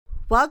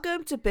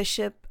Welcome to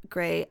Bishop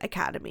Gray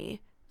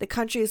Academy, the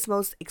country's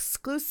most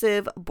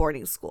exclusive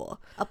boarding school,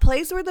 a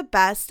place where the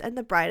best and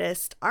the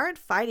brightest aren't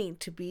fighting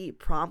to be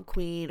prom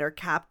queen or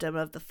captain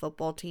of the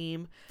football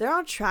team. They're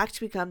on track to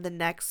become the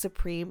next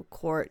Supreme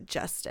Court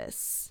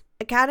justice.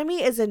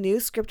 Academy is a new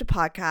scripted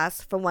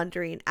podcast from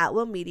Wondery and At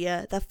Will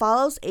Media that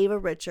follows Ava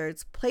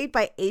Richards, played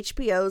by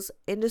HBO's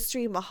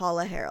industry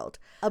Mahala Harold,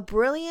 a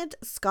brilliant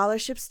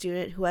scholarship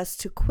student who has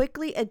to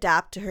quickly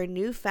adapt to her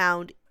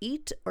newfound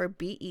eat or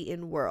be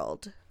eaten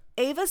world.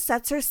 Ava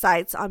sets her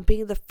sights on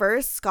being the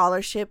first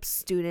scholarship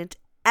student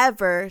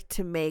ever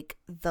to make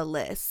the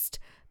list,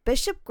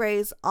 Bishop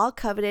Gray's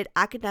all-coveted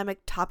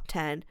academic top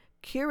 10,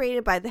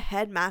 curated by the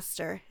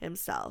headmaster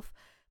himself.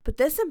 But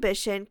this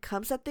ambition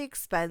comes at the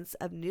expense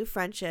of new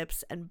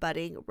friendships and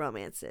budding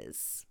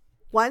romances.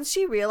 Once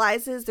she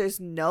realizes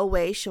there's no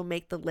way she'll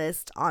make the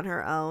list on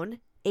her own,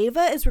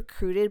 Ava is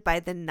recruited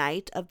by the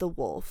Knight of the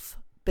Wolf,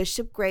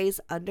 Bishop Gray's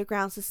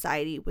underground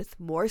society with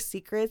more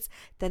secrets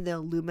than the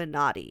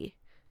Illuminati.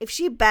 If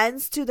she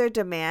bends to their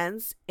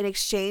demands in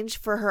exchange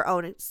for her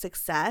own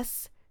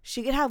success,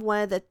 she could have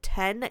one of the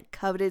 10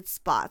 coveted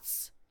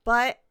spots.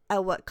 But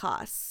at what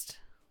cost?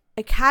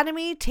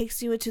 Academy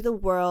takes you into the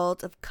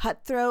world of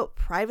cutthroat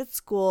private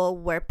school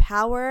where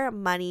power,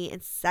 money,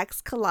 and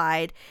sex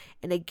collide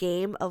in a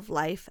game of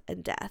life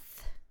and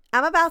death.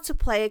 I'm about to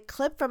play a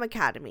clip from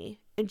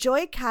Academy.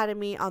 Enjoy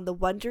Academy on the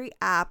Wondery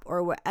app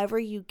or wherever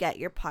you get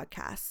your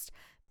podcast.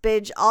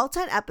 Binge all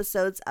 10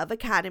 episodes of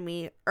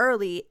Academy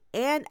early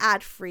and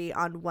ad-free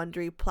on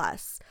Wondery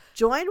Plus.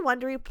 Join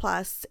Wondery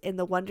Plus in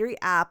the Wondery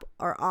app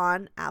or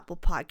on Apple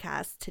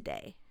Podcasts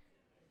today.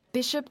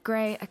 Bishop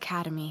Gray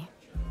Academy.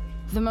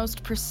 The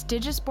most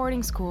prestigious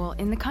boarding school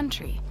in the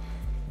country,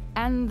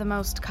 and the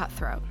most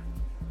cutthroat.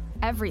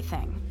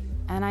 Everything,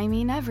 and I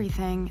mean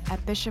everything,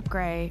 at Bishop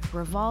Gray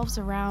revolves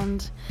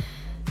around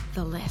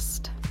the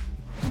list.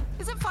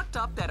 Is it fucked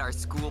up that our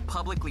school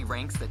publicly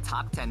ranks the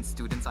top 10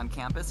 students on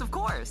campus? Of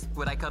course.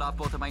 Would I cut off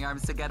both of my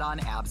arms to get on?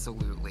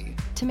 Absolutely.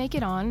 To make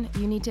it on,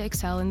 you need to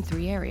excel in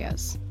 3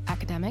 areas: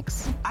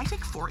 academics. I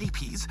take 4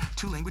 APs,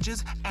 2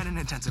 languages, and an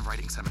intensive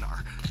writing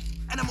seminar.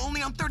 And I'm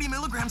only on 30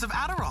 milligrams of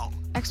Adderall.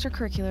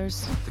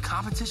 Extracurriculars. The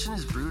competition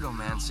is brutal,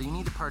 man, so you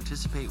need to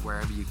participate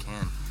wherever you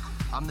can.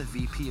 I'm the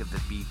VP of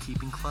the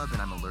beekeeping club,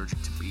 and I'm allergic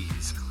to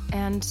bees.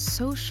 And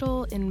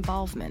social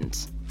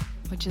involvement,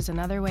 which is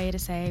another way to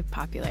say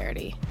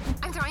popularity.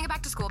 I'm throwing a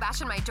back-to-school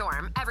bash in my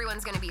dorm.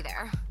 Everyone's gonna be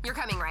there. You're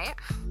coming, right?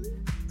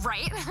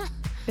 Right?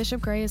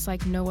 Bishop Gray is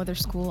like no other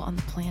school on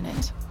the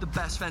planet. The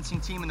best fencing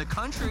team in the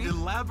country.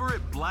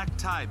 Elaborate black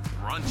tie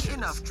brunches.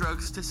 Enough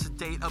drugs to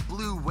sedate a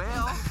blue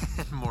whale.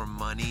 And more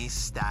money,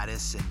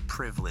 status, and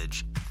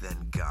privilege than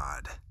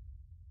God.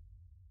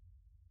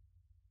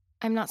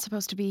 I'm not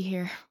supposed to be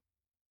here.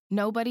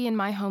 Nobody in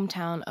my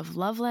hometown of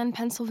Loveland,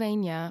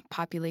 Pennsylvania,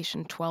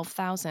 population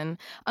 12,000,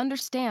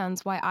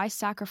 understands why I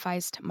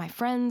sacrificed my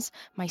friends,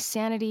 my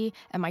sanity,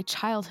 and my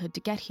childhood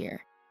to get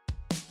here.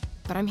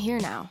 But I'm here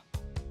now,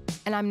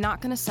 and I'm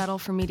not going to settle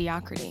for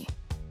mediocrity,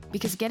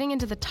 because getting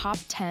into the top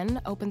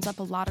 10 opens up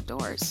a lot of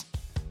doors.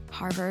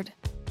 Harvard,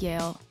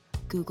 Yale,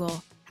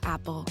 Google,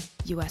 Apple,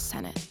 US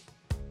Senate.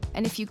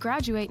 And if you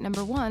graduate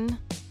number 1,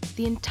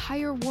 the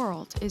entire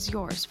world is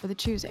yours for the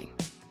choosing.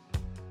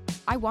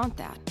 I want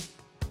that.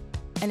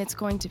 And it's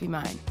going to be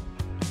mine.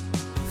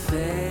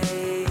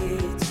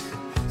 Fate,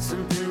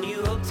 something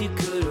you hoped you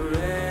could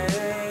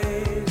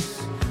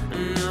erase.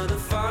 Another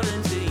fall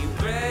into your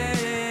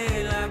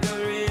brain like a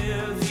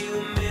rear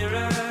view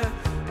mirror.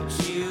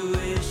 But you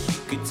wish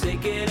you could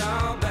take it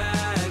all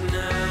back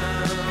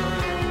now.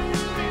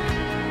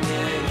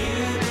 Yeah, you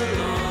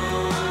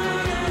belong.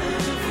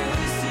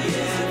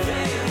 Yeah,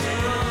 they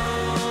belong.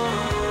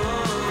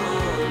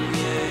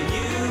 Yeah,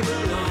 you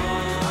belong.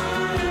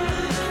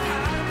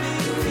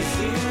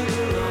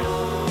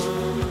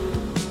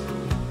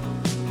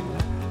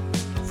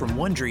 From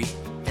Wondery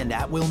and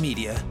At Will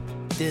Media,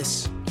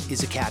 this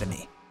is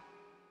Academy.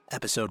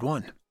 Episode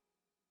 1.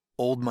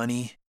 Old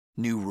Money,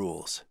 New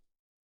Rules.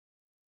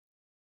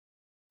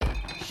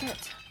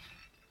 Shit.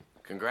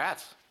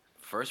 Congrats.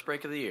 First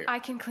break of the year. I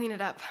can clean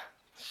it up.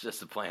 It's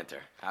just a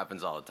planter.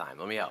 Happens all the time.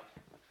 Let me help.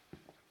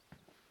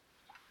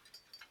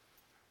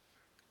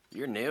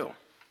 You're new.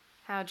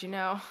 How'd you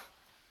know?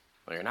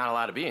 Well, you're not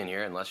allowed to be in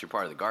here unless you're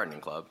part of the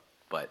gardening club,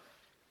 but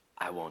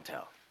I won't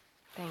tell.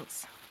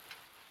 Thanks.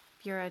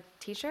 You're a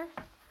teacher?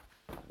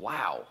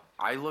 Wow,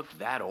 I look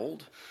that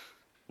old?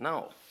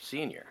 No,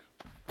 senior.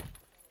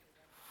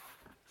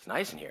 It's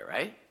nice in here,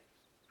 right?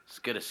 It's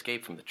a good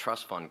escape from the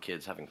trust fund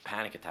kids having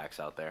panic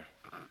attacks out there.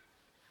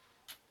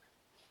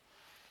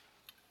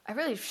 I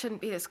really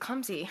shouldn't be this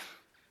clumsy.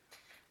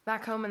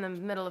 Back home in the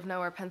middle of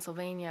nowhere,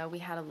 Pennsylvania, we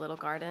had a little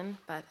garden,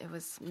 but it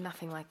was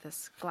nothing like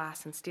this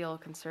glass and steel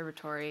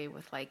conservatory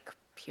with, like,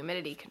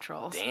 humidity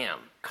controls. Damn,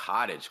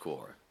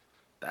 cottagecore.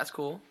 That's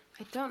cool.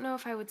 I don't know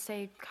if I would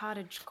say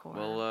cottagecore.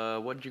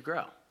 Well, what did you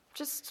grow?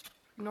 Just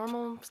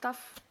normal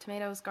stuff.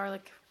 Tomatoes,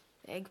 garlic,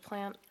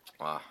 eggplant.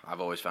 I've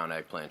always found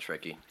eggplant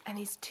tricky. And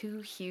these 2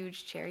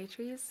 huge cherry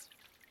trees.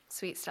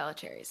 Sweet Stella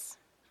cherries.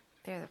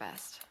 They're the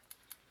best.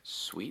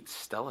 Sweet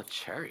Stella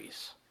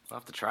cherries. I'll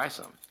have to try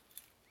some.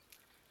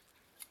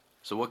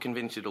 So what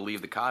convinced you to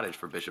leave the cottage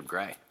for Bishop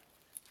Gray?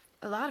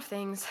 A lot of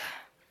things.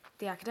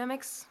 The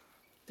academics,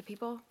 the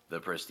people. The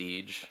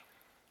prestige?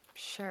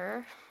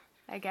 Sure,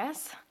 I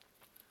guess.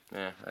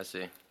 Yeah, I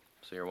see.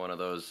 So you're one of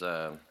those,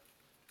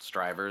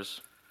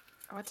 strivers?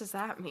 What does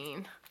that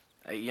mean?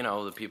 You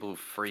know, the people who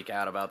freak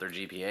out about their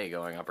GPA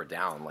going up or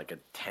down like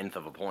 1/10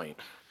 of a point.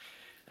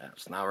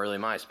 It's not really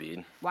my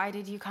speed. Why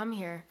did you come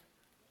here?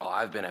 Oh,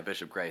 I've been at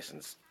Bishop Gray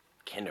since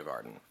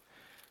kindergarten.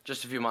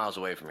 Just a few miles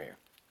away from here.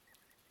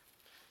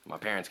 My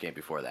parents came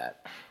before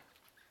that.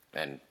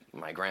 And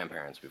my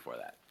grandparents before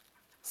that.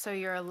 So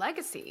you're a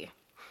legacy.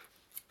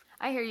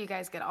 I hear you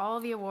guys get all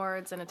the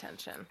awards and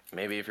attention.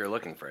 Maybe if you're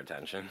looking for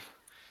attention.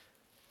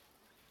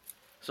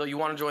 So you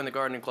want to join the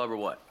gardening club or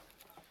what?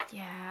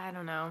 Yeah, I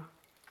don't know.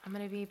 I'm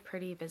gonna be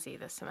pretty busy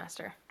this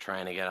semester.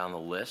 Trying to get on the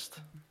list?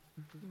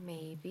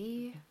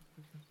 Maybe.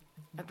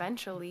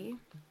 Eventually.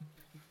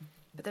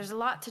 But there's a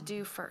lot to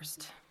do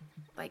first.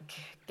 Like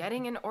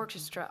getting an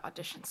orchestra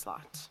audition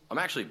slot. I'm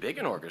actually big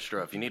in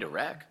orchestra if you need a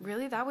rec.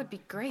 Really? That would be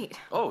great.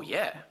 Oh,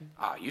 yeah.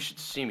 You should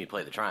see me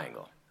play the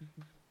triangle.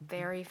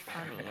 Very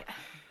funny.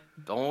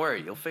 Don't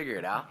worry, you'll figure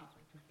it out.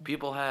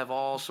 People have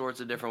all sorts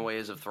of different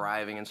ways of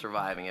thriving and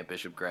surviving at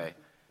Bishop Gray.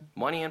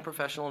 Money and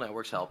professional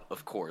networks help,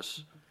 of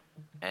course.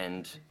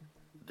 And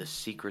the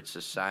secret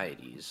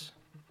societies,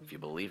 if you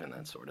believe in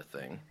that sort of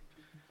thing.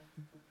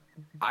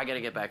 I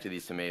gotta get back to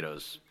these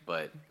tomatoes,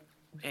 but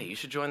hey, you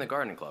should join the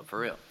gardening club, for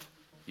real.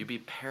 You'd be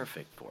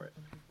perfect for it.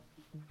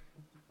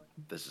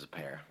 This is a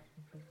pear.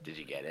 Did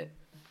you get it?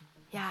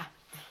 Yeah,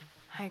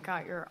 I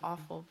got your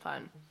awful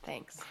pun.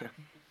 Thanks.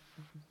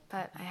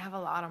 But I have a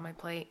lot on my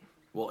plate.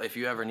 Well, if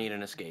you ever need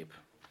an escape,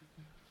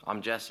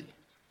 I'm Jesse.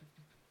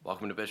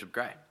 Welcome to Bishop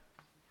Gray.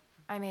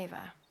 I'm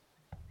Ava.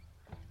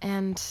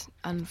 And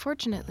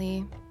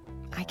unfortunately,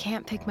 I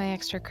can't pick my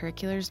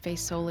extracurriculars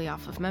based solely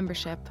off of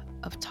membership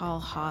of tall,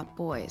 hot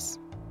boys.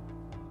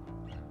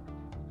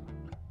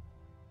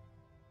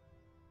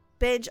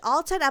 Binge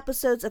all 10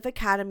 episodes of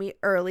Academy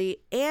early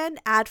and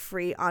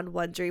ad-free on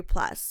Wondery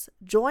Plus.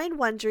 Join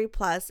Wondery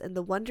Plus in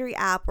the Wondery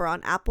app or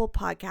on Apple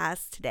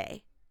Podcasts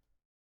today.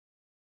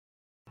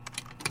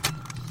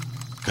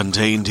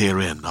 Contained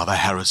herein are the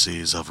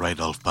heresies of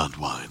Radolf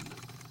Burntwine,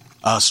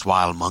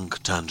 erstwhile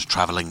monk turned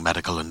traveling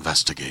medical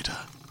investigator.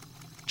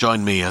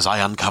 Join me as I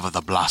uncover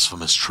the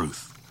blasphemous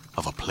truth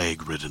of a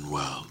plague-ridden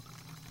world,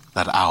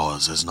 that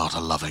ours is not a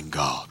loving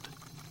God,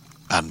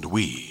 and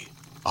we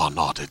are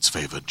not its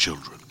favored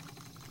children.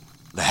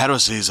 The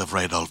Heresies of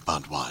Radolf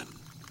Burntwine,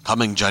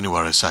 coming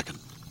January 2nd,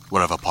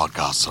 wherever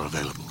podcasts are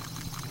available.